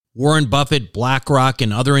Warren Buffett, BlackRock,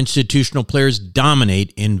 and other institutional players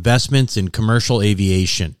dominate investments in commercial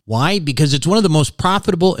aviation. Why? Because it's one of the most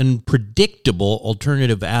profitable and predictable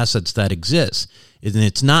alternative assets that exists, and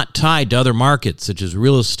it's not tied to other markets such as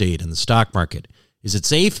real estate and the stock market. Is it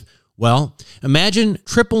safe? Well, imagine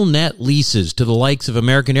triple net leases to the likes of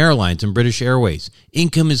American Airlines and British Airways.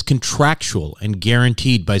 Income is contractual and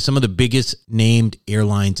guaranteed by some of the biggest named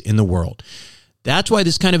airlines in the world. That's why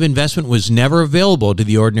this kind of investment was never available to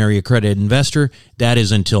the ordinary accredited investor. That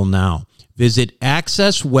is until now. Visit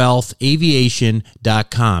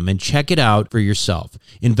accesswealthaviation.com and check it out for yourself.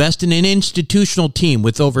 Invest in an institutional team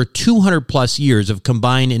with over 200 plus years of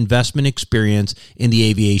combined investment experience in the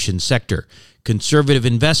aviation sector. Conservative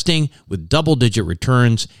investing with double-digit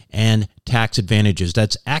returns and tax advantages.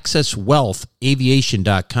 That's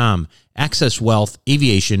accesswealthaviation.com.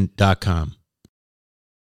 accesswealthaviation.com.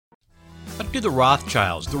 What do the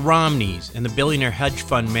Rothschilds, the Romneys, and the billionaire hedge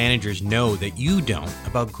fund managers know that you don't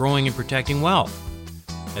about growing and protecting wealth?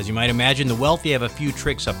 As you might imagine, the wealthy have a few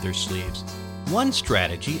tricks up their sleeves. One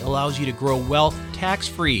strategy allows you to grow wealth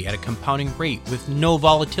tax-free at a compounding rate with no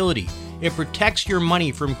volatility. It protects your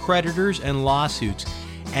money from creditors and lawsuits,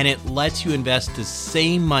 and it lets you invest the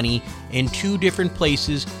same money in two different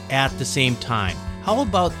places at the same time. How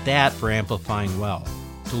about that for amplifying wealth?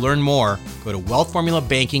 To learn more, go to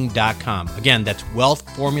wealthformulabanking.com. Again, that's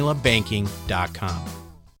wealthformulabanking.com.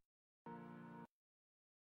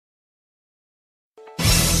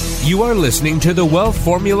 You are listening to the Wealth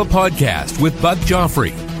Formula Podcast with Buck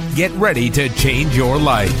Joffrey. Get ready to change your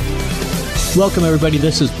life. Welcome, everybody.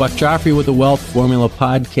 This is Buck Joffrey with the Wealth Formula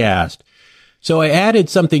Podcast. So I added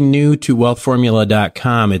something new to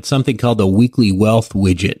wealthformula.com. It's something called the Weekly Wealth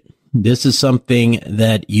Widget. This is something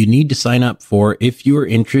that you need to sign up for if you are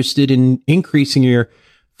interested in increasing your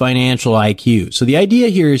financial IQ. So the idea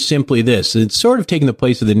here is simply this. It's sort of taking the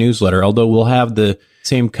place of the newsletter, although we'll have the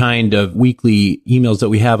same kind of weekly emails that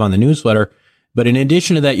we have on the newsletter. But in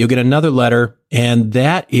addition to that, you'll get another letter, and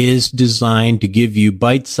that is designed to give you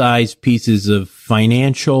bite-sized pieces of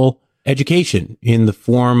financial education in the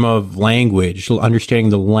form of language,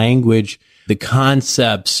 understanding the language, the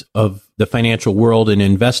concepts of the financial world and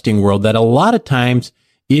investing world that a lot of times,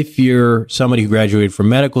 if you're somebody who graduated from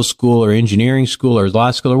medical school or engineering school or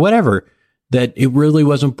law school or whatever, that it really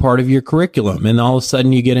wasn't part of your curriculum. And all of a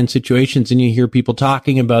sudden you get in situations and you hear people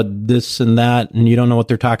talking about this and that, and you don't know what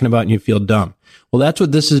they're talking about and you feel dumb. Well, that's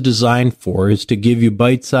what this is designed for, is to give you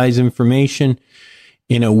bite-sized information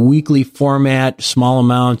in a weekly format, small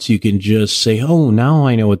amounts. You can just say, oh, now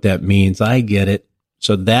I know what that means. I get it.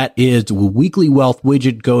 So that is the Weekly Wealth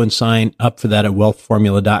Widget. Go and sign up for that at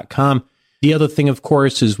wealthformula.com. The other thing, of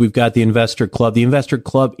course, is we've got the Investor Club. The Investor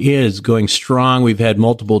Club is going strong. We've had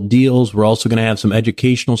multiple deals. We're also going to have some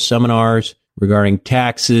educational seminars regarding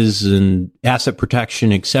taxes and asset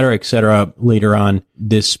protection, et cetera, later on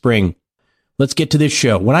this spring. Let's get to this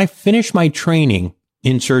show. When I finished my training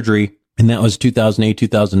in surgery, and that was 2008,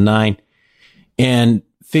 2009, and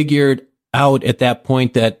figured out at that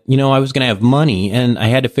point that, I was going to have money and I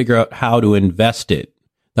had to figure out how to invest it.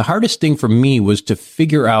 The hardest thing for me was to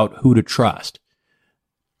figure out who to trust.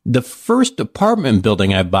 The first apartment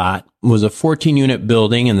building I bought was a 14-unit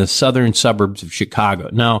building in the southern suburbs of Chicago.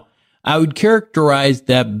 Now, I would characterize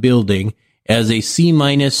that building as a C-,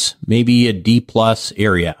 maybe a D+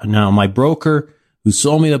 area. Now, my broker who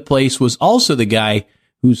sold me the place was also the guy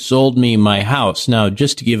who sold me my house. Now,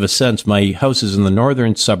 just to give a sense, my house is in the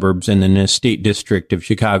northern suburbs in an estate district of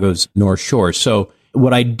Chicago's North Shore. So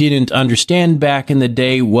what I didn't understand back in the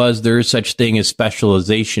day was there is such thing as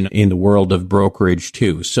specialization in the world of brokerage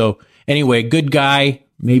too. So anyway, good guy,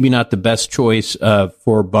 maybe not the best choice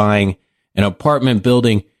for buying an apartment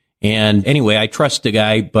building. And anyway, I trust the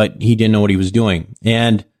guy, but he didn't know what he was doing.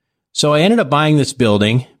 And so I ended up buying this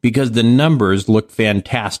building because the numbers looked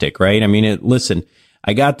fantastic, right? I mean, listen,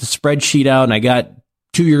 I got the spreadsheet out and I got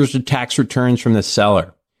 2 years of tax returns from the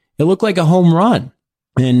seller. It looked like a home run.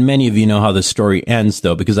 And many of you know how the story ends,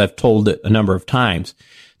 though, because I've told it a number of times.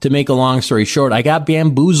 To make a long story short, I got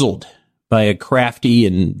bamboozled by a crafty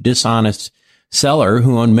and dishonest seller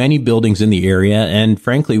who owned many buildings in the area and,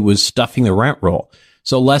 frankly, was stuffing the rent roll.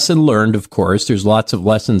 So lesson learned, of course. There's lots of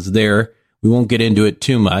lessons there. We won't get into it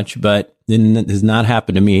too much, but it has not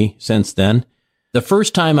happened to me since then. The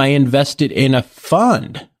first time I invested in a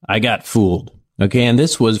fund, I got fooled. Okay, and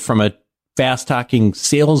this was from a fast-talking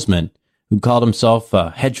salesman who called himself a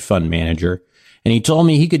hedge fund manager. And he told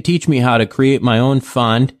me he could teach me how to create my own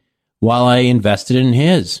fund while I invested in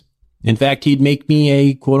his. In fact, he'd make me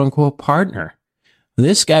a quote-unquote partner.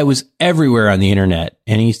 This guy was everywhere on the internet,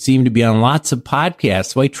 and he seemed to be on lots of podcasts,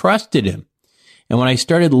 so I trusted him. And when I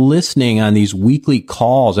started listening on these weekly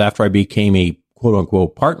calls after I became a quote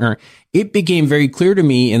unquote partner, it became very clear to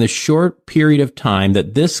me in the short period of time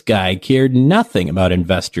that this guy cared nothing about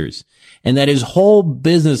investors and that his whole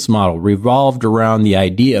business model revolved around the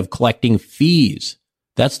idea of collecting fees.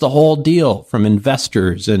 That's the whole deal from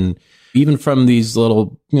investors and even from these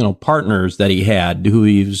little, partners that he had who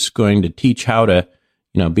he was going to teach how to,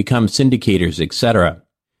 become syndicators, etc.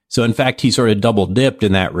 So in fact, he sort of double dipped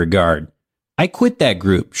in that regard. I quit that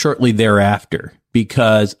group shortly thereafter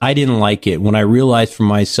because I didn't like it. When I realized for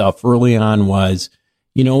myself early on was,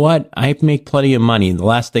 you know what? I make plenty of money. The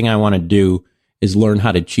last thing I want to do is learn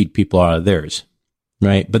how to cheat people out of theirs,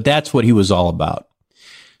 right? But that's what he was all about.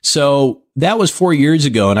 So that was 4 years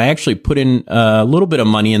ago, and I actually put in a little bit of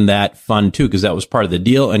money in that fund too, because that was part of the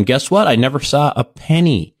deal. And guess what? I never saw a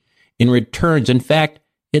penny in returns. In fact,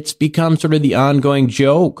 it's become sort of the ongoing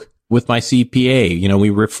joke with my CPA. We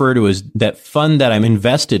refer to as that fund that I'm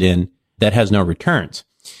invested in that has no returns.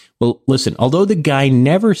 Well, listen, although the guy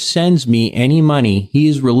never sends me any money, he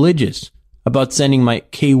is religious about sending my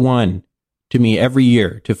K-1 to me every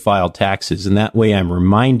year to file taxes. And that way I'm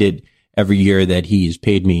reminded every year that he's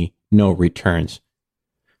paid me no returns.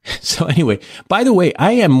 So anyway, by the way,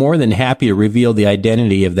 I am more than happy to reveal the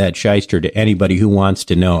identity of that shyster to anybody who wants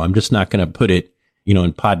to know. I'm just not going to put it,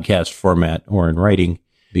 in podcast format or in writing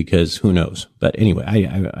because who knows. But anyway,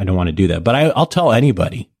 I don't want to do that. But I'll tell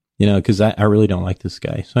anybody, because I really don't like this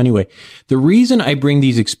guy. So anyway, the reason I bring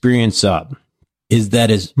these experiences up is that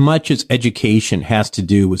as much as education has to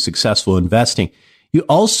do with successful investing, you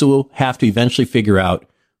also have to eventually figure out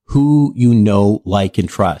who you know, like, and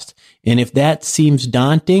trust. And if that seems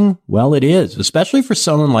daunting, well, it is, especially for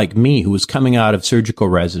someone like me who was coming out of surgical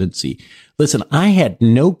residency. Listen, I had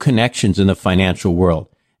no connections in the financial world,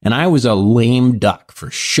 and I was a lame duck for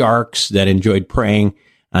sharks that enjoyed preying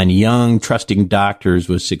on young, trusting doctors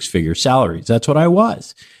with six-figure salaries. That's what I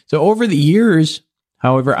was. So over the years,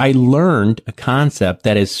 however, I learned a concept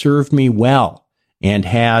that has served me well and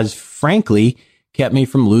has, frankly, kept me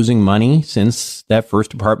from losing money since that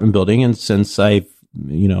first apartment building and since I've,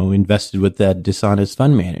 invested with that dishonest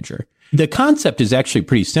fund manager. The concept is actually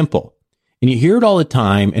pretty simple, and you hear it all the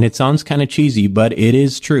time, and it sounds kind of cheesy, but it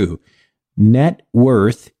is true. Net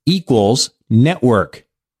worth equals network.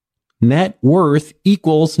 Net worth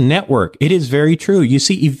equals network. It is very true. You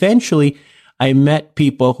see, eventually I met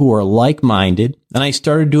people who are like-minded, and I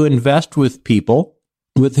started to invest with people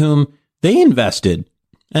with whom they invested.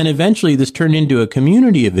 And eventually this turned into a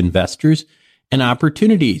community of investors and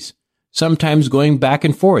opportunities, sometimes going back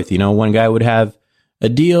and forth. One guy would have a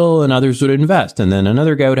deal and others would invest. And then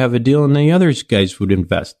another guy would have a deal and the other guys would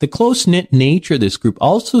invest. The close-knit nature of this group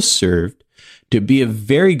also served to be a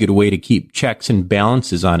very good way to keep checks and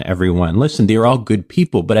balances on everyone. Listen, they're all good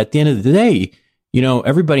people, but at the end of the day,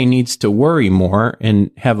 everybody needs to worry more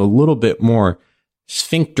and have a little bit more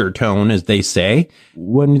sphincter tone, as they say,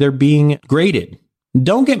 when they're being graded.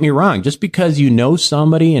 Don't get me wrong. Just because you know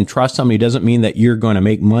somebody and trust somebody doesn't mean that you're going to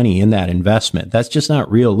make money in that investment. That's just not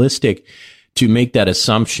realistic to make that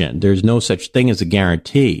assumption. There's no such thing as a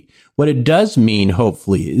guarantee. What it does mean,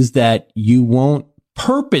 hopefully, is that you won't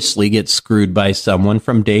purposely get screwed by someone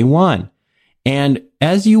from day one. And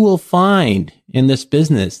as you will find in this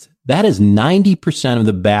business, that is 90% of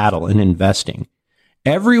the battle in investing.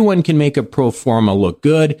 Everyone can make a pro forma look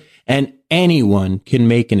good, and anyone can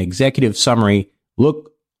make an executive summary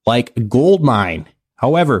look like a gold mine.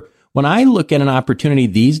 However, when I look at an opportunity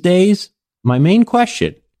these days, my main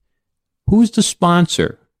question, who's the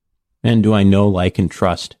sponsor? And do I know, like, and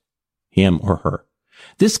trust him or her?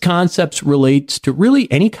 This concept relates to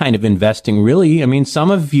really any kind of investing, really. I mean,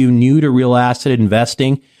 some of you new to real asset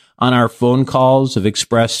investing on our phone calls have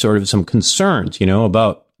expressed sort of some concerns,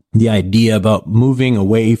 about the idea about moving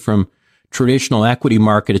away from traditional equity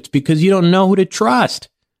market. It's because you don't know who to trust.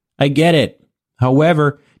 I get it.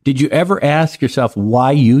 However, did you ever ask yourself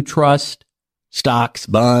why you trust stocks,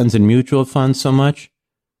 bonds, and mutual funds so much?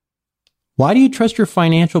 Why do you trust your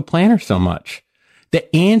financial planner so much?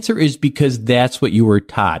 The answer is because that's what you were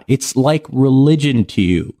taught. It's like religion to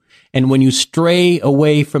you. And when you stray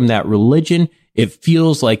away from that religion, it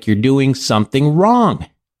feels like you're doing something wrong.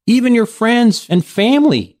 Even your friends and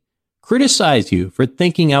family criticize you for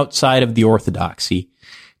thinking outside of the orthodoxy.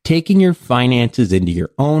 Taking your finances into your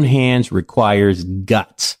own hands requires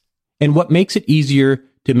guts. And what makes it easier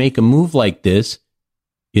to make a move like this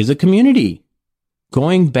is a community.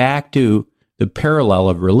 Going back to the parallel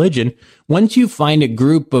of religion, once you find a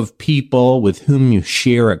group of people with whom you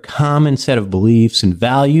share a common set of beliefs and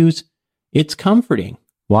values, it's comforting.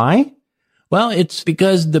 Why? Well, it's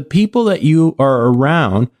because the people that you are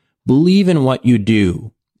around believe in what you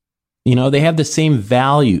do. You know, they have the same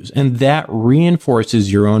values, and that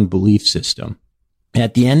reinforces your own belief system.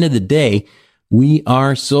 At the end of the day, we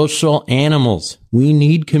are social animals. We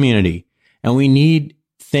need community, and we need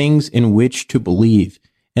things in which to believe.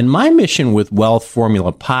 And my mission with Wealth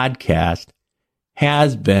Formula Podcast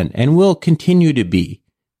has been and will continue to be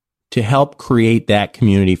to help create that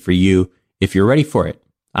community for you if you're ready for it.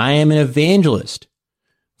 I am an evangelist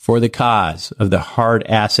for the cause of the hard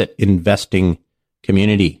asset investing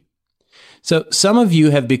community. So some of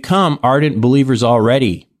you have become ardent believers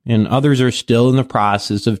already, and others are still in the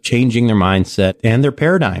process of changing their mindset and their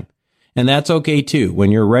paradigm. And that's okay too. When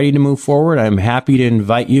you're ready to move forward, I'm happy to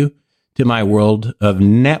invite you to my world of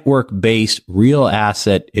network-based real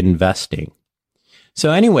asset investing.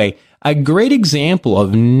 So anyway, a great example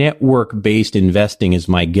of network-based investing is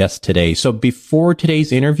my guest today. So before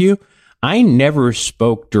today's interview, I never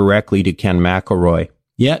spoke directly to Ken McElroy.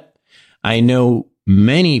 Yet, I know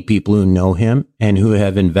many people who know him and who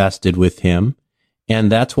have invested with him,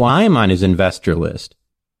 and that's why I'm on his investor list.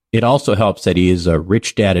 It also helps that he is a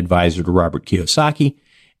rich dad advisor to Robert Kiyosaki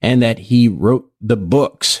and that he wrote the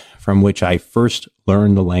books from which I first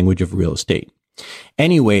learned the language of real estate.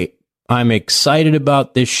 Anyway, I'm excited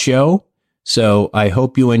about this show, so I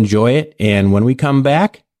hope you enjoy it. And when we come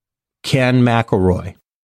back, Ken McElroy.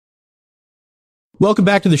 Welcome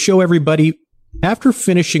back to the show, everybody. After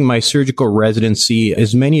finishing my surgical residency,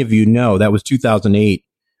 as many of you know, that was 2008,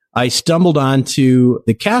 I stumbled onto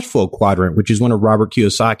The Cash Flow Quadrant, which is one of Robert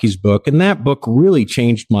Kiyosaki's book. And that book really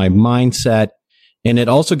changed my mindset. And it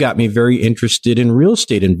also got me very interested in real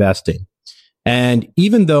estate investing. And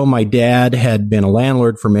even though my dad had been a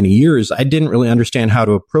landlord for many years, I didn't really understand how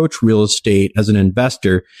to approach real estate as an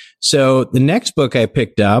investor. So the next book I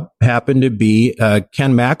picked up happened to be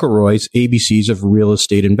Ken McElroy's ABCs of Real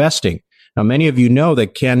Estate Investing. Now, many of you know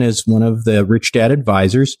that Ken is one of the Rich Dad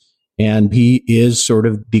advisors, and he is sort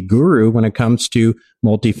of the guru when it comes to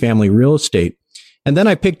multifamily real estate. And then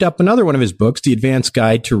I picked up another one of his books, The Advanced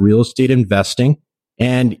Guide to Real Estate Investing.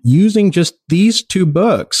 And using just these two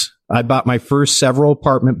books, I bought my first several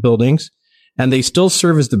apartment buildings, and they still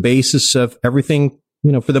serve as the basis of everything,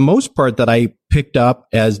 you know, for the most part, that I picked up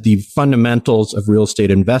as the fundamentals of real estate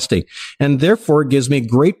investing. And therefore, it gives me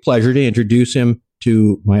great pleasure to introduce him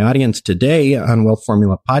to my audience today on Wealth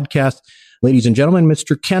Formula Podcast. Ladies and gentlemen,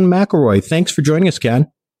 Mr. Ken McElroy. Thanks for joining us,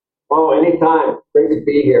 Ken. Oh, anytime. Great to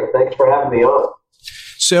be here. Thanks for having me on.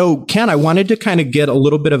 So, Ken, I wanted to kind of get a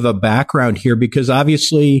little bit of a background here because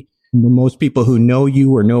obviously most people who know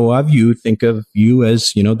you or know of you think of you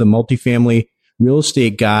as, you know, the multifamily real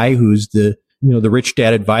estate guy who's the, you know, the rich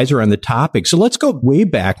dad advisor on the topic. So let's go way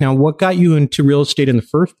back. Now, what got you into real estate in the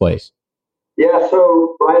first place? Yeah,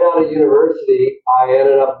 so right out of university, I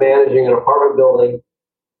ended up managing an apartment building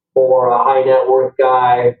for a high net worth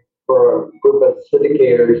guy for a group of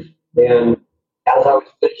syndicators. And as I was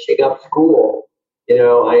finishing up school, you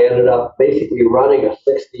know, I ended up basically running a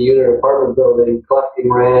 60-unit apartment building,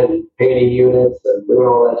 collecting rent, painting units, and doing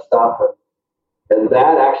all that stuff. And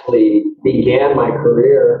that actually began my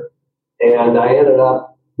career. And I ended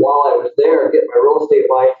up, while I was there, getting my real estate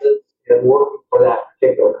license and working for that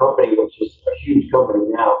particular company, which is a huge company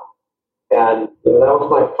now. And you know, that was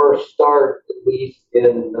my first start, at least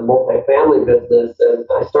in the multifamily business. And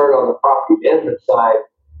I started on the property management side,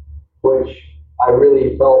 which I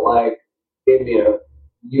really felt like gave me a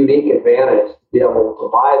unique advantage to be able to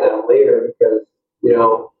buy them later because, you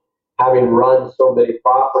know, having run so many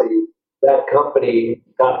properties, that company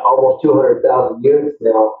got almost 200,000 units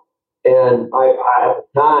now. And I at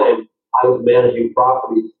the time, I was managing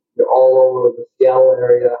properties all over the Seattle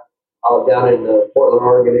area, down in the Portland,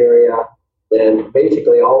 Oregon area, and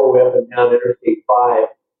basically all the way up and down Interstate 5,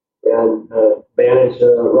 and managed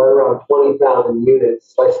right around 20,000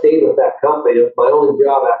 units. So I stayed with that company. It was my only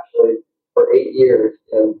job, actually, for 8 years,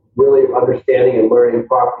 and really understanding and learning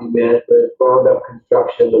property management, ground-up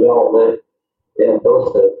construction, development, and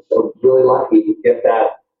those things. So really lucky to get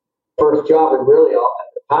that first job, and really at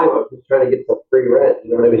the time I was just trying to get some free rent.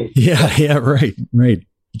 You know what I mean? Yeah, right.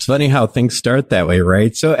 It's funny how things start that way,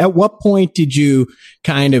 right? So at what point did you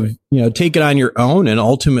kind of, you know, take it on your own and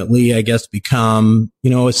ultimately, I guess, become, you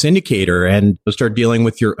know, a syndicator and start dealing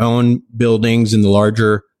with your own buildings in the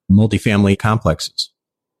larger multifamily complexes?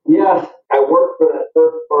 Yes, I worked for that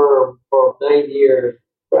first firm for 9 years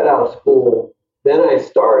right out of school. Then I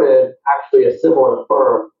started actually a similar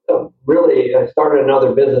firm. Really, I started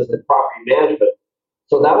another business in property management.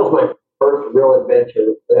 So that was my first real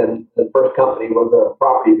adventure, and the first company was a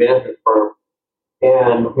property management firm,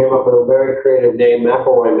 and came up with a very creative name,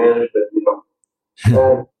 McElroy Management. You know,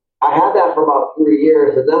 and I had that for about 3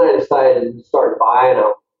 years, and then I decided to start buying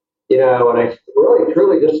them. And I really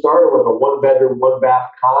truly just started with a 1-bedroom, 1-bath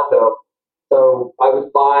condo. So I was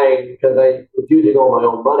buying because I was using all my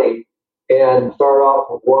own money, and started off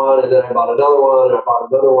with one, and then I bought another one, and I bought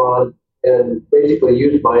another one, and basically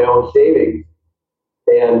used my own savings.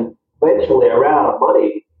 And eventually I ran out of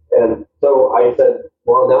money. And so I said,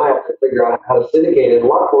 well, now I have to figure out how to syndicate. And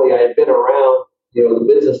luckily I had been around, the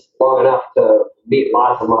business long enough to meet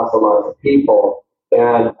lots and lots and lots of people.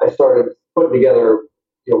 And I started putting together,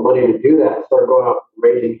 money to do that. I started going out and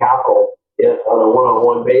raising capital on a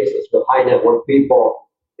one-on-one basis with high net worth people,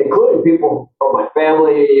 including people from my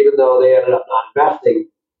family, even though they ended up not investing,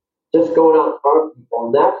 just going out in front of people.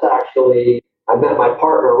 And that's actually, I met my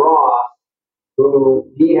partner, Ross, who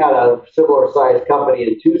he had a similar sized company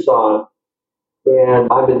in Tucson,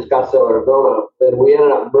 and I'm in Scottsdale, Arizona. And we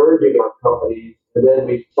ended up merging our companies, and then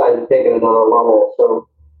we decided to take it another level. So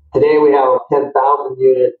today we have 10,000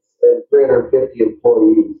 units and 350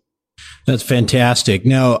 employees. That's fantastic.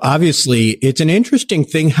 Now, obviously, it's an interesting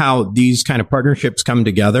thing how these kind of partnerships come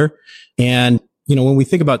together. And, when we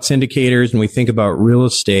think about syndicators and we think about real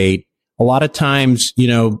estate, a lot of times,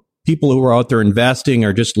 people who are out there investing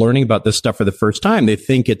or just learning about this stuff for the first time, they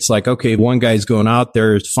think it's like, okay, one guy's going out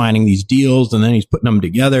there is finding these deals and then he's putting them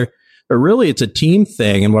together. But really, it's a team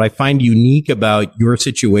thing. And what I find unique about your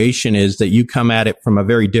situation is that you come at it from a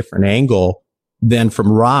very different angle than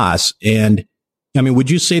from Ross. And would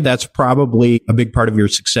you say that's probably a big part of your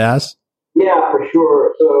success? Yeah, for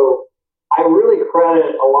sure. So I really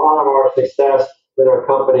credit a lot of our success in our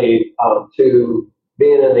company to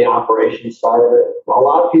being in the operations side of it. A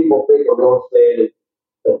lot of people think of real estate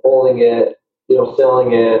as holding it,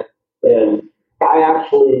 selling it. And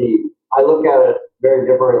I look at it very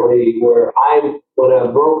differently, where when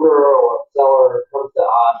a broker or a seller comes to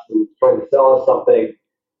us and is trying to sell us something,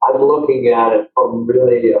 I'm looking at it from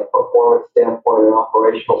really a performance standpoint, an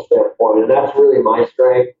operational standpoint. And that's really my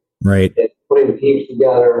strength. Right. It's putting teams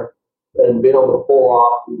together and being able to pull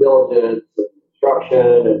off due diligence and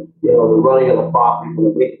construction and, the running of the property from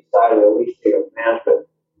the maintenance side and the leasing and management.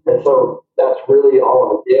 And so that's really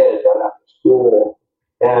all I did after school.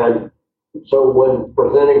 And so when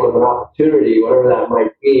presenting with an opportunity, whatever that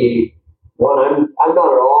might be, I'm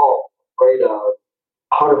not at all afraid of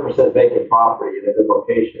 100% vacant property in a good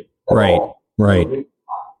location. Right. All. Right. We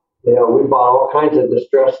bought all kinds of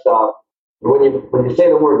distressed stuff. When you say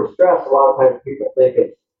the word distress, a lot of times people think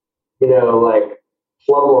it's, like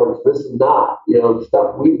slumlords. This is not. The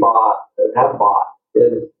stuff we bought and have bought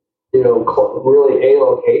is, really A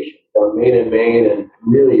location, Main and Main, and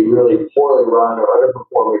really, really poorly run or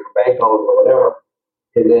underperforming or bank owned or whatever.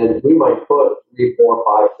 And then we might put $3, $4,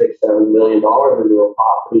 $5, $6, $7 million into a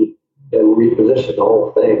property and reposition the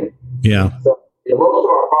whole thing. Yeah. So most of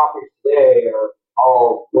our properties today are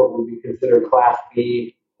all what would be considered Class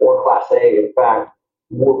B or Class A. In fact,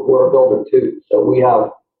 we're a builder too. So we have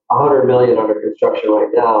 100 million under construction right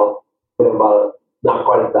now. We have about not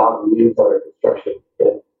quite 1,000 units under construction.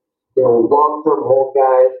 And, long-term hold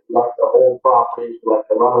guys, we like to hold properties. We like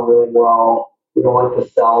to run them really well. We don't like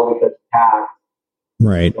to sell because of tax.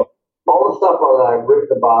 Right. So all the stuff that I've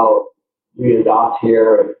written about, we adopt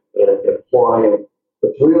here and deploy. And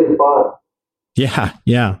it's really fun.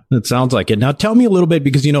 Yeah. That sounds like it. Now tell me a little bit,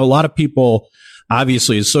 because, a lot of people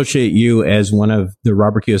obviously associate you as one of the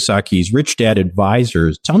Robert Kiyosaki's Rich Dad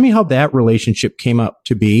advisors. Tell me how that relationship came up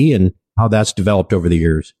to be and how that's developed over the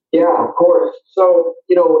years. Yeah, of course. So,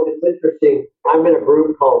 it's interesting. I was in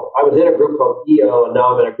a group called EO, and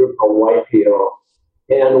now I'm in a group called YPO.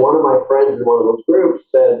 And one of my friends in one of those groups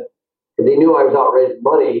said, because he knew I was out raising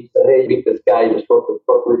money, he said, hey, meet this guy, just wrote the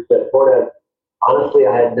book, Rich Dad Poor Dad. Honestly,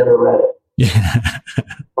 I had never read it. Yeah.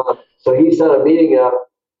 So he set a meeting up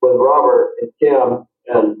with Robert and Kim,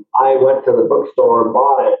 and I went to the bookstore and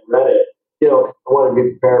bought it and read it. I wanted to be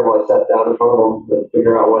prepared while I sat down in front of him to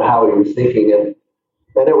figure out how he was thinking.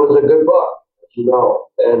 And it was a good book,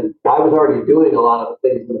 And I was already doing a lot of the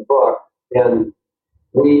things in the book. And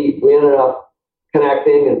we ended up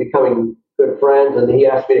connecting and becoming good friends. And he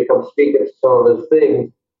asked me to come speak at some of his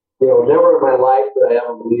things. Never in my life did I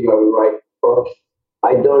ever believe I would write books.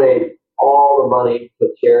 I donate all the money to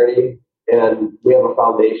charity, and we have a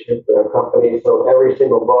foundation in our company. So every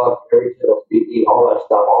single book, every single CD, all that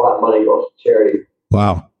stuff, all that money goes to charity.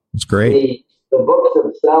 Wow, that's great. The books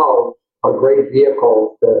themselves are great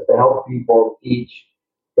vehicles to help people teach.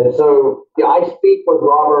 And so I speak with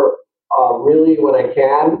Robert really when I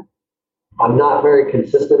can. I'm not very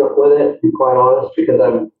consistent with it, to be quite honest, because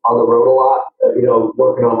I'm on the road a lot,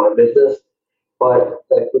 working on my business. But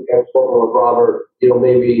I think I've spoken with Robert,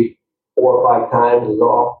 maybe 4 or 5 times is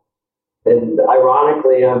all. And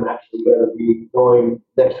ironically, I'm actually going to be going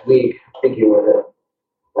next week, speaking with him.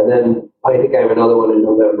 And then I think I have another one in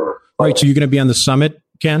November. All right. So you're going to be on the summit,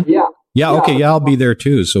 Ken? Yeah. Yeah. Okay. Yeah, I'll be there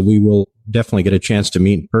too. So we will definitely get a chance to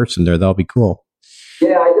meet in person there. That'll be cool.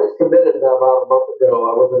 Yeah, I just committed about a month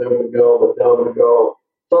ago. I wasn't able to go, but now I'm going to go.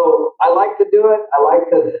 So I like to do it. I like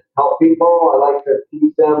to help people. I like to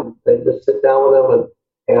teach them and just sit down with them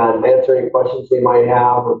and answer any questions they might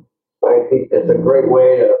have. I think it's a great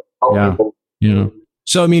way to help people. Yeah.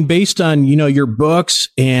 So, I mean, based on, your books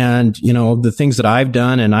and, the things that I've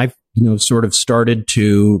done, and I've, sort of started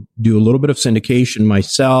to do a little bit of syndication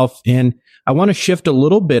myself. And I want to shift a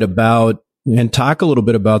little bit and talk a little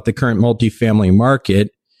bit about the current multifamily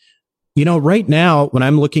market. Right now, when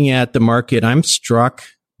I'm looking at the market, I'm struck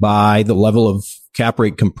by the level of cap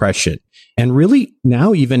rate compression. And really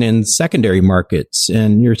now even in secondary markets,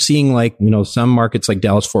 and you're seeing some markets like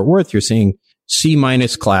Dallas Fort Worth, you're seeing C-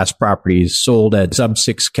 class properties sold at sub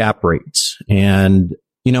 6 cap rates. And,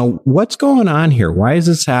 what's going on here? Why is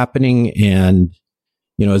this happening? And,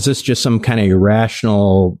 is this just some kind of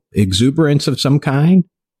irrational exuberance of some kind?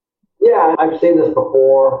 Yeah, I've seen this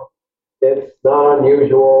before. It's not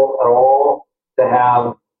unusual at all to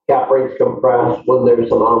have cap rates compressed when there's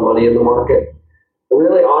some amount of money in the market.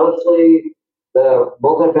 Really, honestly, the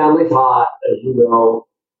multifamily's hot, as you know,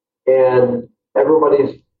 and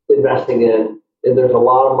everybody's investing in, and there's a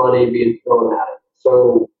lot of money being thrown at it.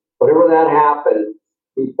 So whenever that happens,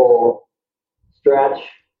 people stretch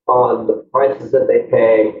on the prices that they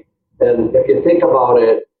pay. And if you think about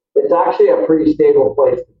it, it's actually a pretty stable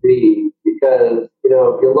place to be because,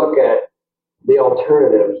 if you look at the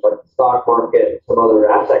alternatives like the stock market and some other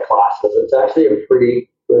asset classes, it's actually a pretty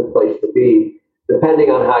good place to be, depending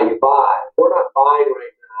on how you buy. We're not buying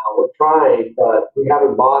right now. We're trying, but we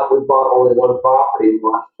haven't bought. We've bought only one property in the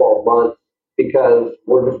last 12 months because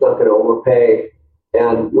we're just not going to overpay.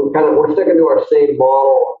 And we're sticking to our same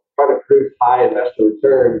model, trying to produce high investment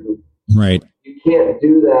returns. Right. You can't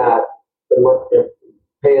do that unless you're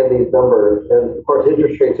paying these numbers. And of course,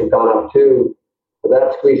 interest rates have gone up too. So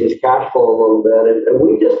that squeezes cash flow a little bit. And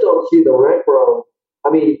we just don't see the rent growth. I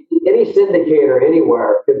mean, any syndicator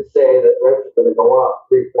anywhere could say that rents are going to go up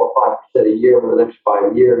 3, 4, 5% a year over the next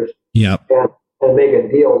 5 years. Yep. And make a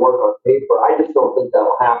deal work on paper. I just don't think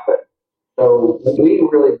that'll happen. So we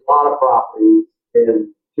really bought a property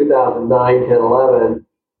in 2009, 10, 11,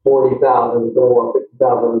 40,000 a door,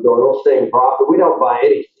 50,000 a door. Those same property. We don't buy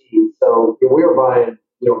any C's. So we were buying,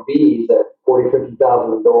 B's at 40,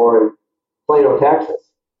 50,000 a door in Plano,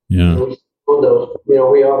 Texas. Yeah. And those,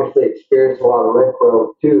 we obviously experienced a lot of rent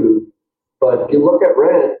growth too. But if you look at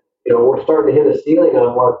rent, we're starting to hit a ceiling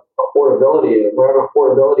on what affordability is. We're having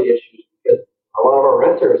affordability issues because a lot of our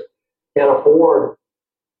renters can't afford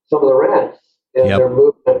some of the rents. And they're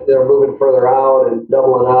moving further out and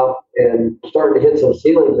doubling up and starting to hit some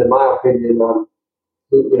ceilings, in my opinion,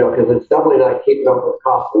 because it's definitely not keeping up with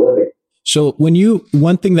cost of living. So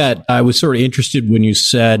one thing that I was sort of interested when you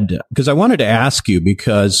said, because I wanted to ask you,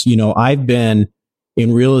 because, I've been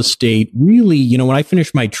in real estate really, when I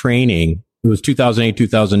finished my training, it was 2008,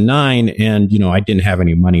 2009. And, I didn't have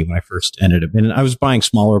any money when I first ended up, and I was buying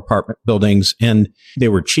smaller apartment buildings and they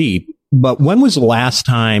were cheap. But when was the last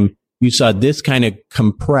time you saw this kind of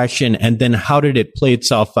compression? And then how did it play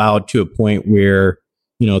itself out to a point where,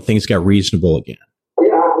 things got reasonable again?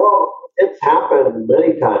 Yeah, well, it's happened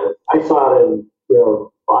many times. I saw it in,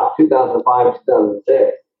 2005,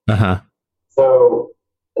 2006. Uh-huh. So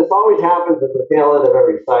this always happens at the tail end of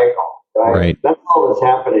every cycle, right? Right. That's all that's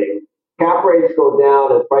happening. Cap rates go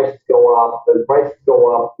down as prices go up, and prices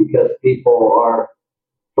go up because people are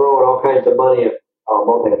throwing all kinds of money at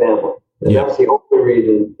multifamily. And that's the only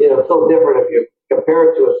reason. It's so different if you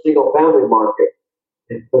compare it to a single family market.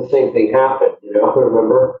 The same thing happened.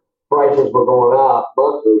 Remember, prices were going up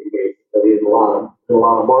monthly basically in a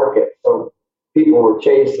lot of markets. So people were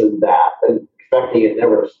chasing that and expecting it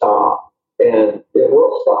never to stop, and it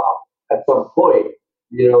will stop at some point.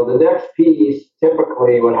 The next piece,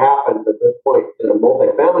 typically, what happens at this point in a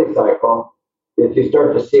multifamily cycle is you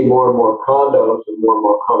start to see more and more condos and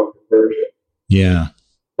more condo conversion. Yeah.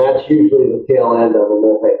 That's usually the tail end of a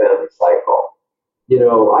multifamily cycle.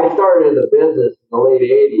 I started in the business in the late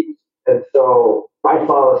 80s, and so I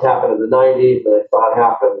saw this happen in the 90s, and I saw it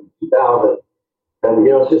happen in 2000. And,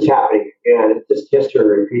 it's just happening again. It's just history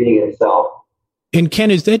repeating itself. And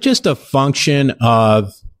Ken, is that just a function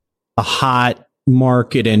of a hot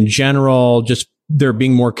market in general, just there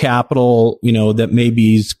being more capital, that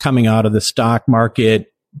maybe is coming out of the stock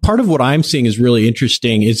market part of what I'm seeing is really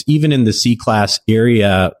interesting is even in the C-class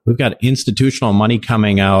area, we've got institutional money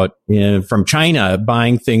coming out from China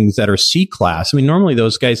buying things that are C-class. I mean, normally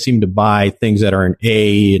those guys seem to buy things that are in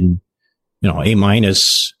A and, A-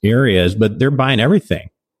 areas, but they're buying everything.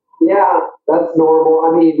 Yeah, that's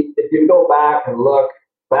normal. I mean, if you go back and look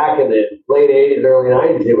back in the late 80s, early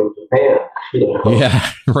 90s, it was Japan.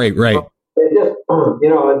 Yeah, right. It just,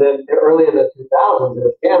 and then early in the 2000s, it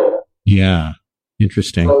was Canada. Yeah.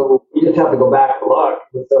 Interesting. So you just have to go back and look.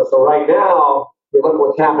 So right now, you look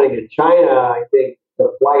what's happening in China. I think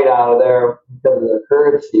the flight out of there because of the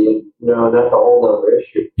currency, and that's a whole other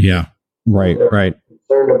issue. Yeah, right.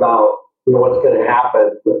 Concerned about what's going to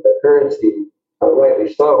happen with the currency.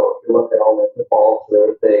 Rightly so. If you look at all the defaults and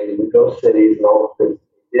everything, and the ghost cities and all the things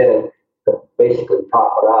they did to basically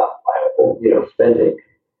top it up by spending.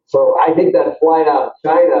 So I think that flight out of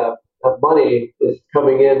China, that money is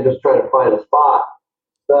coming in just trying to find a spot.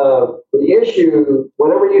 The issue,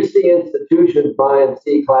 whenever you see institutions buying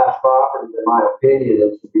C-class properties, in my opinion,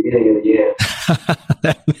 it's the beginning of the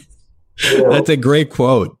end. That's a great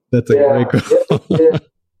quote. Great quote.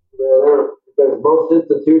 Because most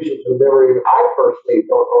institutions would never even, I personally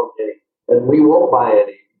don't own any, and we won't buy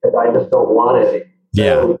any because I just don't want any.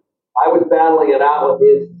 Yeah. So I was battling it out with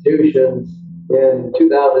the institutions in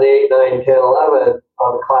 2008, 9, 10, 11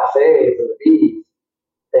 on the Class A's and the B's.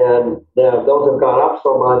 And those have gone up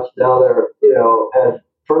so much now they're, and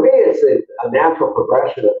for me, it's a natural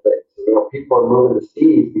progression of things. People are moving to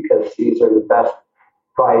C's because C's are the best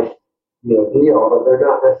price, deal, but they're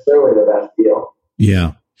not necessarily the best deal.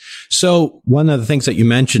 Yeah. So one of the things that you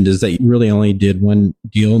mentioned is that you really only did one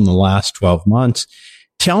deal in the last 12 months.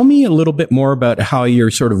 Tell me a little bit more about how you're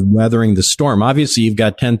sort of weathering the storm. Obviously, you've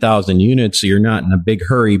got 10,000 units, so you're not in a big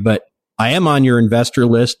hurry, but I am on your investor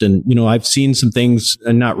list and, I've seen some things,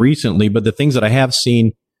 and not recently, but the things that I have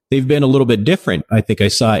seen, they've been a little bit different. I think I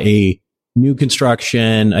saw a new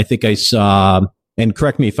construction. I think I saw, and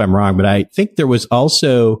correct me if I'm wrong, but I think there was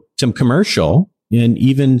also some commercial and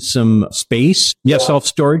even some space,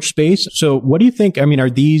 self-storage space. So what do you think? I mean, are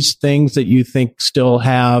these things that you think still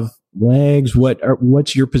have legs?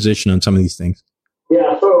 What's your position on some of these things?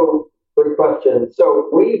 Yeah, so good question. So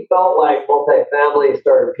we felt like multifamily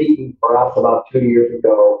started peaking for us about 2 years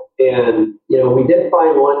ago. And, we did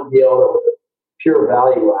find one deal that was a pure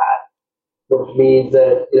value add, which means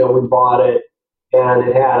that, we bought it and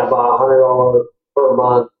it had about $100 per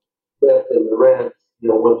month lift in the rent,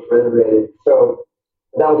 once renovated. So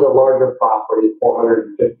that was a larger property,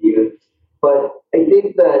 450 units. But I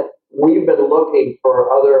think that we've been looking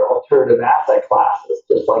for other alternative asset classes,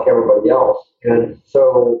 just like everybody else. And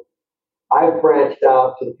so I've branched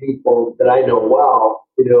out to people that I know well,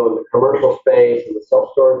 in the commercial space and the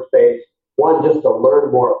self-storage space. One, just to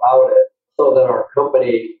learn more about it so that our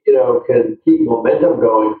company, can keep momentum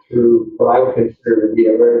going through what I would consider to be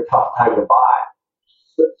a very tough time to buy.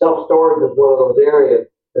 Self-storage is one of those areas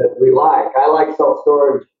that we like. I like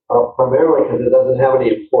self-storage primarily because it doesn't have any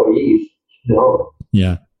employees,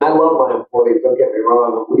 Yeah. I love my employees, don't get me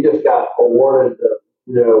wrong. We just got awarded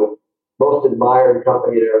the, most admired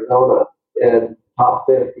company in Arizona and top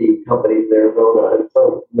 50 companies in Arizona. And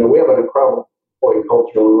so, we have an incredible employee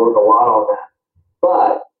culture. We work a lot on that.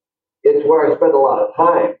 But it's where I spend a lot of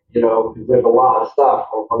time, because there's a lot of stuff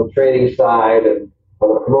on the training side and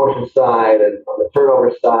on the promotion side and on the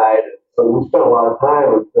turnover side. So we spend a lot of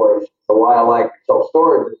time with employees. So why I like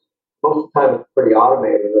self-storage is most of the time it's pretty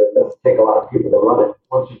automated. It doesn't take a lot of people to run it.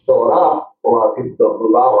 Once you fill it up, a lot of people don't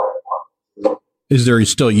move out like that. Is there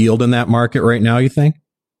still yield in that market right now, you think?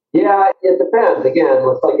 Yeah, it depends. Again,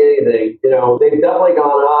 it's like anything. They've definitely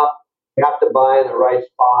gone up. You have to buy in the right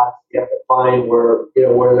spots. You have to find where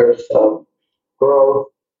there's some growth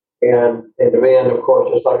and demand, of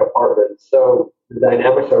course, just like apartments. So the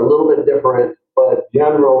dynamics are a little bit different, but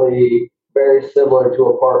generally very similar to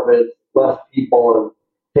apartments, less people,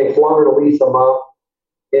 and takes longer to lease them up.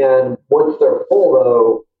 And once they're full,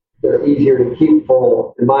 though, they're easier to keep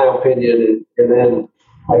full, in my opinion. And then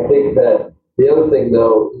I think that the other thing,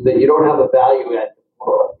 though, is that you don't have a value add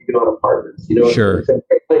like you do on apartments. Sure. It's a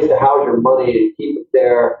great place to house your money and keep it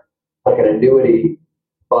there like an annuity,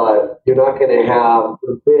 but you're not going to have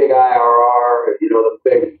the big IRR, the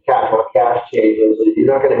big cash on cash changes. You're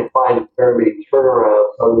not going to find very many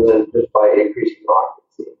turnarounds other than just by increasing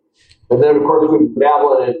occupancy. And then, of course, we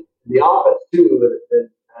dabble in the office too,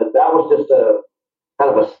 and that was just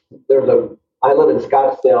I live in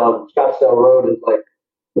Scottsdale, and Scottsdale Road is like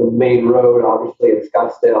the main road, obviously, in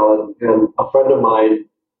Scottsdale, and a friend of mine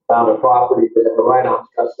found a property there right on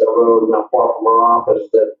Scottsdale Road, not far from our office,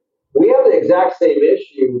 that we have the exact same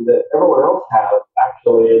issue that everyone else has,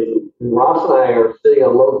 actually is Ross and I are sitting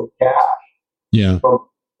on loads of cash from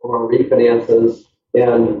our refinances.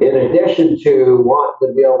 And in addition to wanting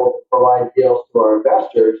to be able to provide deals to our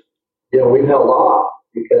investors, we've held off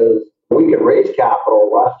because we could raise capital.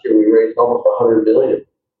 Last year we raised almost $100 million.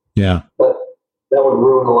 Yeah. But that would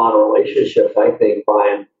ruin a lot of relationships, I think,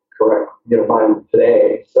 buying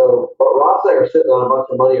today. So, but Ross and I are sitting on a bunch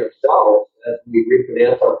of money ourselves as we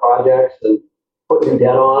refinance our projects and put new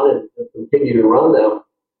debt on and continue to run them.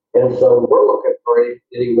 And so we're looking for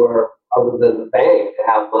anywhere other than the bank to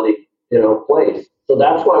have money, placed. So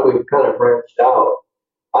that's why we've kind of branched out.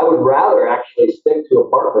 I would rather actually stick to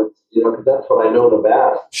apartments, because that's what I know the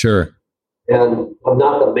best. Sure. And I'm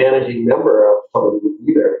not the managing member of some of these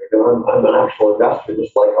either. I'm an actual investor,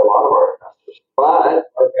 just like a lot of our investors. But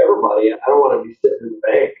like everybody, I don't want to be sitting in the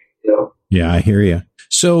bank, Yeah, I hear you.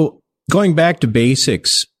 So going back to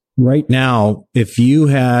basics, right now, if you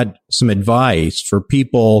had some advice for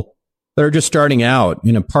people that are just starting out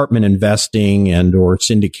in apartment investing and or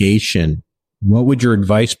syndication, what would your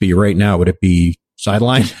advice be right now? Would it be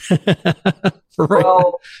sideline?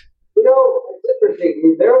 Well, it's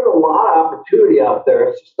interesting. There's a lot of opportunity out there.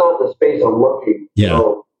 It's just not the space I'm looking. Yeah.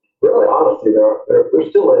 So really, honestly, there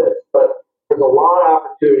still is. But there's a lot of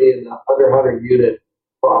opportunity in the under 100 unit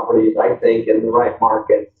properties, I think, in the right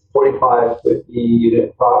markets, 25, 50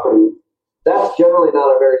 unit properties. That's generally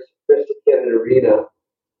not a very sophisticated arena.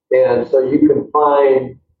 And so you can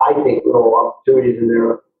find, I think, little opportunities in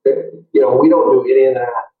there. We don't do any of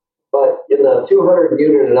that. But in the 200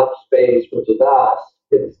 unit and up space, which is us,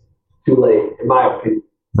 it's too late, in my opinion.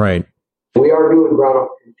 Right. We are doing ground up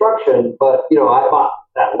construction, but I bought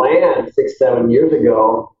that land 6-7 years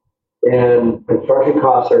ago, and construction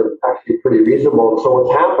costs are actually pretty reasonable. So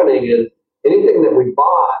what's happening is anything that we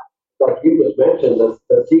bought, like you just mentioned,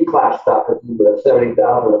 the C-class stuff is the $70,000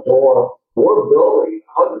 a door. We're building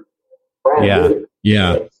 100 brand new.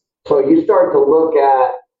 Yeah. So you start to look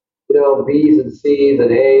at B's and C's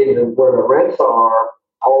and A's and where the rents are.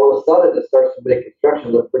 All of a sudden, it starts to make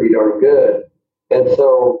construction look pretty darn good. And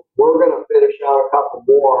so we're going to finish out a couple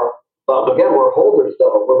more. Again, we're holders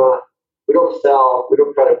though. We don't sell. We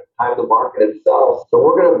don't try to time the market and sell. So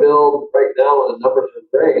we're going to build right now when the numbers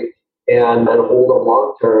are great and then hold them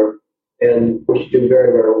long term. And we should do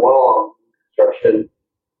very, very well on construction.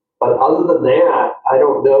 But other than that, I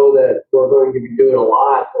don't know that we're going to be doing a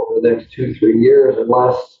lot over the next 2-3 years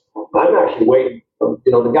unless I'm actually waiting.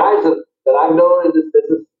 The guys that I've known in this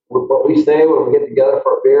business, what we say when we get together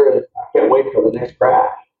for a beer is, I can't wait for the next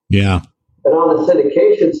crash. Yeah. And on the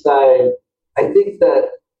syndication side, I think that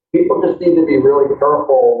people just need to be really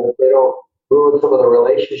careful that they don't ruin some of the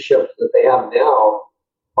relationships that they have now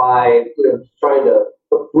by trying to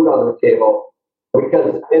put food on the table.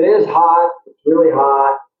 Because it is hot. It's really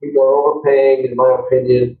hot. People are overpaying, in my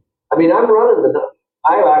opinion. I mean, I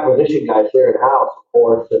have acquisition guys here in-house, of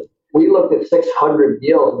course, and we looked at 600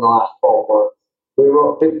 deals in the last 12 months. We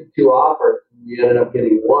wrote 52 offers, and we ended up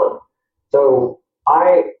getting one. So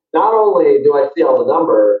not only do I see all the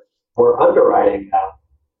numbers, we're underwriting them,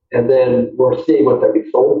 and then we're seeing what they're being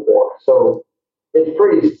sold for. So it's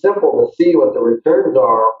pretty simple to see what the returns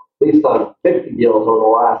are, at least on 50 deals over the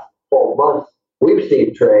last 12 months. We've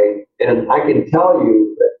seen trade, and I can tell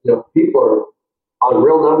you that people are on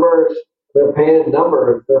real numbers. They're paying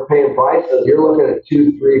numbers. They're paying prices. You're looking at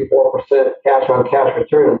 2, 3, 4% cash on cash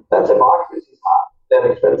return. That's if occupancy is hot.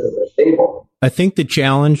 Then expenses are stable. I think the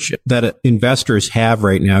challenge that investors have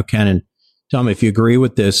right now, Ken, and tell me if you agree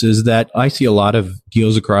with this, is that I see a lot of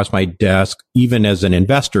deals across my desk, even as an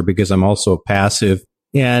investor, because I'm also passive.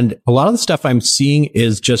 And a lot of the stuff I'm seeing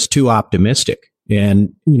is just too optimistic.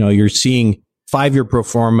 And, you're seeing 5-year pro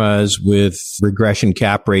formas with regression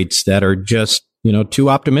cap rates that are just, too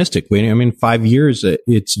optimistic. 5 years,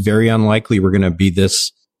 it's very unlikely we're going to be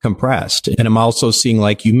this compressed. And I'm also seeing,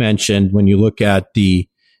 like you mentioned, when you look at the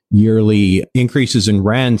yearly increases in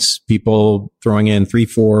rents, people throwing in 3,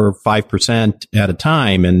 4, 5% at a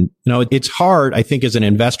time. And, it's hard, I think, as an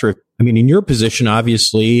investor. In your position,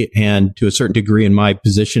 obviously, and to a certain degree in my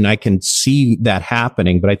position, I can see that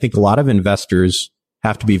happening. But I think a lot of investors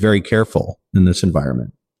have to be very careful in this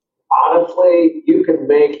environment. Honestly, you can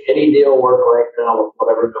make any deal work right now with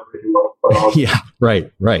whatever numbers you want to put on. Yeah,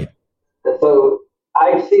 right. And so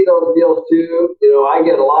I see those deals too. I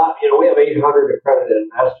get a lot. We have 800 accredited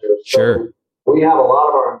investors. So sure. We have a lot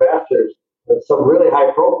of our investors, some really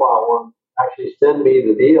high-profile ones, actually send me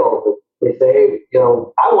the deals. They say, hey,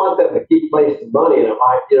 I want them to keep placing money, and if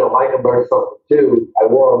I can learn something too, I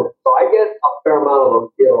will. So I get a fair amount of those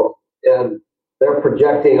deals, and they're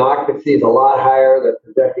projecting occupancies a lot higher. They're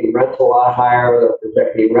projecting rents a lot higher. They're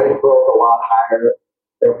projecting rent growth a lot higher.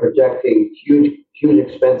 They're projecting huge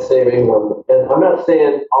expense savings. And I'm not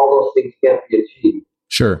saying all those things can't be achieved.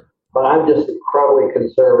 Sure. But I'm just incredibly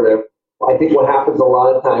conservative. I think what happens a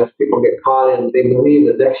lot of times, people get caught in, they believe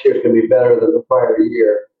that next year is going to be better than the prior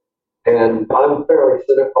year. And I'm fairly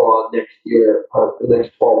cynical on next year, the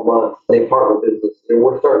next 12 months, the apartment business. And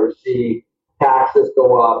we're starting to see taxes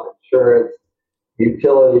go up, insurance,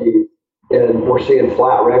 utilities, and we're seeing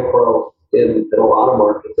flat rent growth in a lot of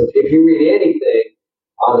markets. If you read anything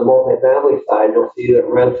on the multifamily side, you'll see that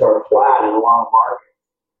rents are flat in a lot of markets.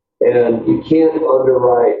 And you can't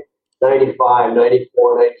underwrite 95,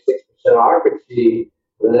 94, 96% occupancy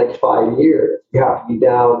for the next 5 years. You have to be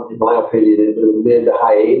down, in my opinion, into the mid to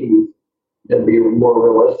high 80s and be more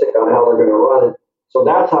realistic on how they're going to run it. So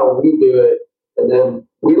that's how we do it. And then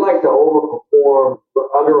we like to overperform,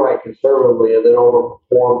 underwrite conservatively, and then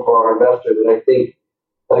overperform for our investors. And I think,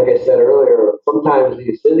 like I said earlier, sometimes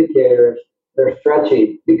these syndicators, they're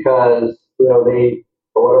stretching because, they,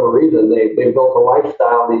 for whatever reason, they built a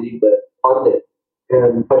lifestyle, they need to fund it.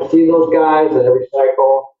 And I've seen those guys in every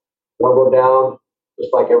cycle. They'll go down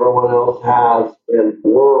just like everyone else has. And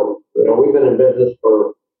we've been in business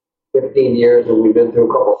for 15 years and we've been through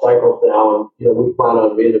a couple cycles now. And, we plan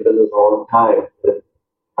on being in business a long time. But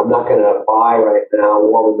I'm not going to buy right now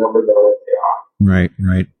while the numbers are what they are.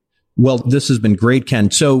 Right. Well, this has been great, Ken.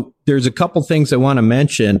 So there's a couple things I want to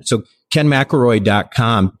mention. So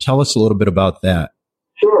KenMcElroy.com. Tell us a little bit about that.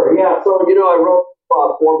 Sure. Yeah. So, I wrote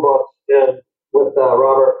 4 books with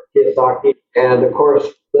Robert Kiyosaki. And of course,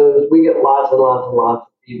 we get lots and lots and lots of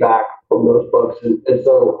feedback from those books. And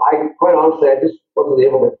so quite honestly, I just wasn't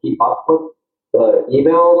able to keep up with the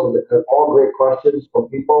emails and all great questions from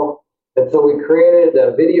people. And so we created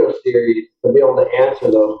a video series to be able to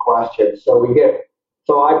answer those questions. So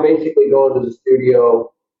I basically go into the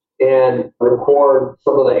studio and record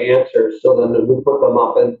some of the answers. So then we put them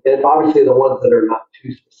up. And obviously the ones that are not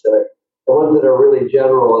too specific, the ones that are really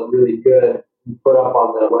general and really good, we put up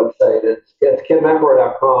on the website. It's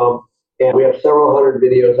KenMcElroy.com. And we have several hundred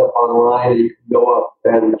videos up online, and you can go up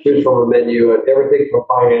and choose from a menu and everything from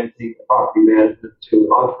financing to property management to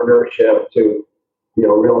entrepreneurship to,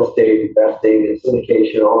 real estate investing and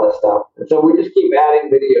syndication, all that stuff. And so we just keep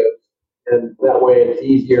adding videos, and that way it's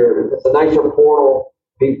easier. It's a nicer portal,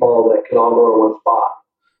 people that can all go to one spot.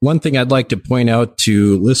 One thing I'd like to point out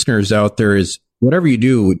to listeners out there is whatever you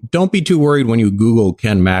do, don't be too worried when you Google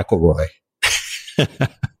Ken McElroy.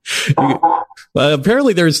 Well,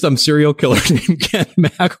 apparently there's some serial killer named Ken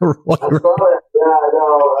McElroy. I saw that. Yeah,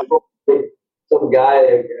 I know. Some guy,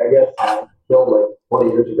 I guess, killed like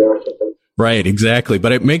 20 years ago or something. Right, exactly.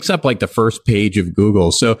 But it makes up like the first page of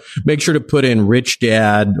Google. So make sure to put in Rich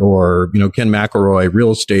Dad or, Ken McElroy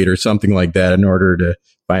real estate or something like that in order to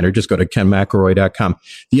find her. Just go to KenMcElroy.com.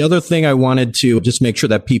 The other thing I wanted to just make sure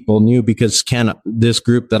that people knew, because Ken, this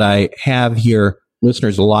group that I have here,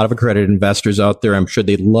 listeners, a lot of accredited investors out there, I'm sure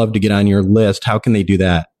they'd love to get on your list. How can they do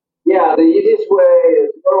that? Yeah, the easiest way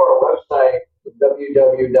is go to our website,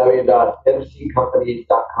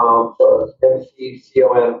 www.mccompanies.com. So it's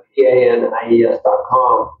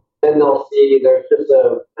mccompanies.com. Then they'll see there's just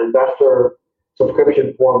an investor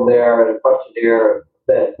subscription form there and a questionnaire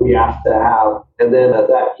that we ask to have. And then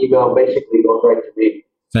that email basically goes right to me.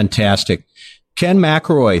 Fantastic. Ken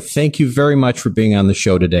McElroy, thank you very much for being on the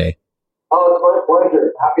show today. Oh, it's my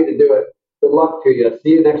pleasure. Happy to do it. Good luck to you.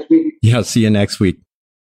 See you next week. Yeah, see you next week.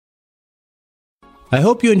 I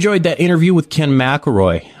hope you enjoyed that interview with Ken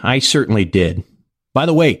McElroy. I certainly did. By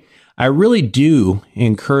the way, I really do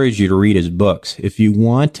encourage you to read his books if you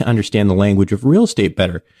want to understand the language of real estate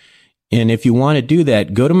better. And if you want to do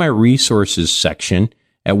that, go to my resources section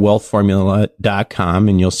at wealthformula.com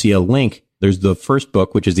and you'll see a link. There's the first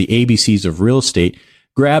book, which is the ABCs of Real Estate.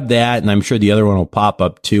 Grab that, and I'm sure the other one will pop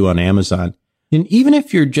up too on Amazon. And even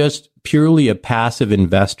if you're just purely a passive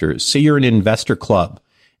investor, say you're an investor club,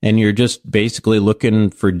 and you're just basically looking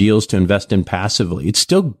for deals to invest in passively, it's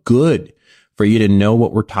still good for you to know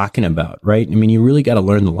what we're talking about, right? I mean, you really got to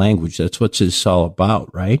learn the language. That's what it's all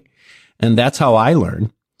about, right? And that's how I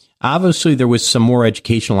learned. Obviously, there was some more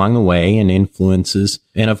education along the way and influences.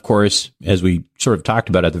 And of course, as we sort of talked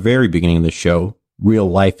about at the very beginning of the show, real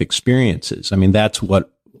life experiences. I mean, that's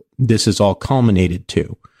what this is all culminated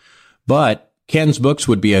to. But Ken's books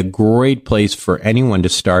would be a great place for anyone to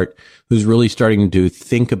start who's really starting to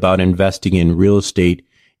think about investing in real estate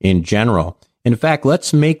in general. In fact,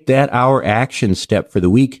 let's make that our action step for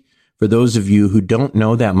the week. For those of you who don't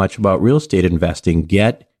know that much about real estate investing,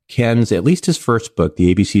 get Ken's, at least his first book,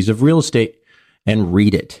 The ABCs of Real Estate, and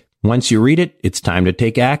read it. Once you read it, it's time to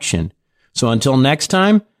take action. So until next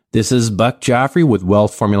time, this is Buck Joffrey with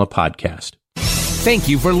Wealth Formula Podcast. Thank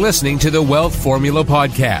you for listening to the Wealth Formula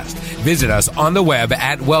Podcast. Visit us on the web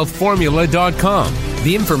at wealthformula.com.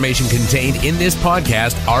 The information contained in this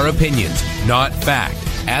podcast are opinions, not fact.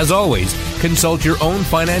 As always, consult your own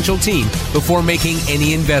financial team before making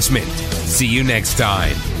any investment. See you next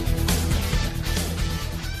time.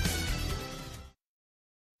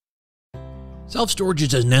 Self-storage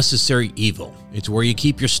is a necessary evil. It's where you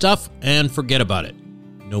keep your stuff and forget about it.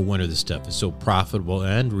 No wonder this stuff is so profitable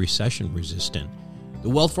and recession resistant. The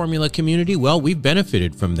Wealth Formula community, well, we've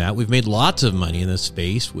benefited from that. We've made lots of money in this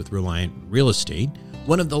space with Reliant Real Estate,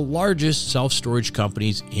 one of the largest self-storage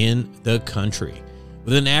companies in the country.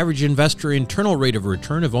 With an average investor internal rate of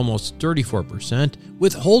return of almost 34%,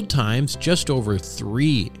 with hold times just over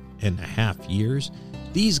 3.5 years,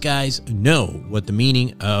 these guys know what the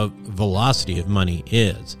meaning of velocity of money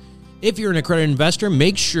is. If you're an accredited investor,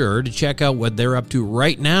 make sure to check out what they're up to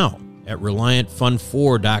right now at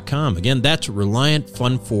ReliantFund4.com. Again, that's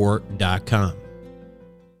ReliantFund4.com.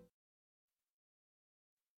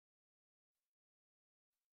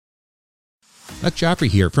 Buck Joffrey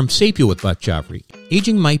here from Sapio with Buck Joffrey.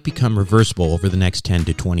 Aging might become reversible over the next 10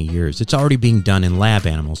 to 20 years. It's already being done in lab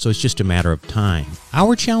animals, so it's just a matter of time.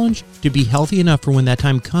 Our challenge? To be healthy enough for when that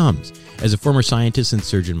time comes. As a former scientist and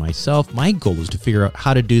surgeon myself, my goal is to figure out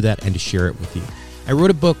how to do that and to share it with you. I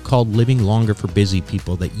wrote a book called Living Longer for Busy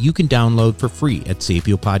People that you can download for free at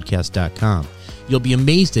sapiopodcast.com. You'll be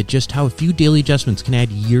amazed at just how a few daily adjustments can add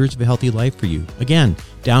years of a healthy life for you. Again,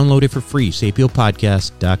 download it for free,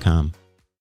 sapiopodcast.com.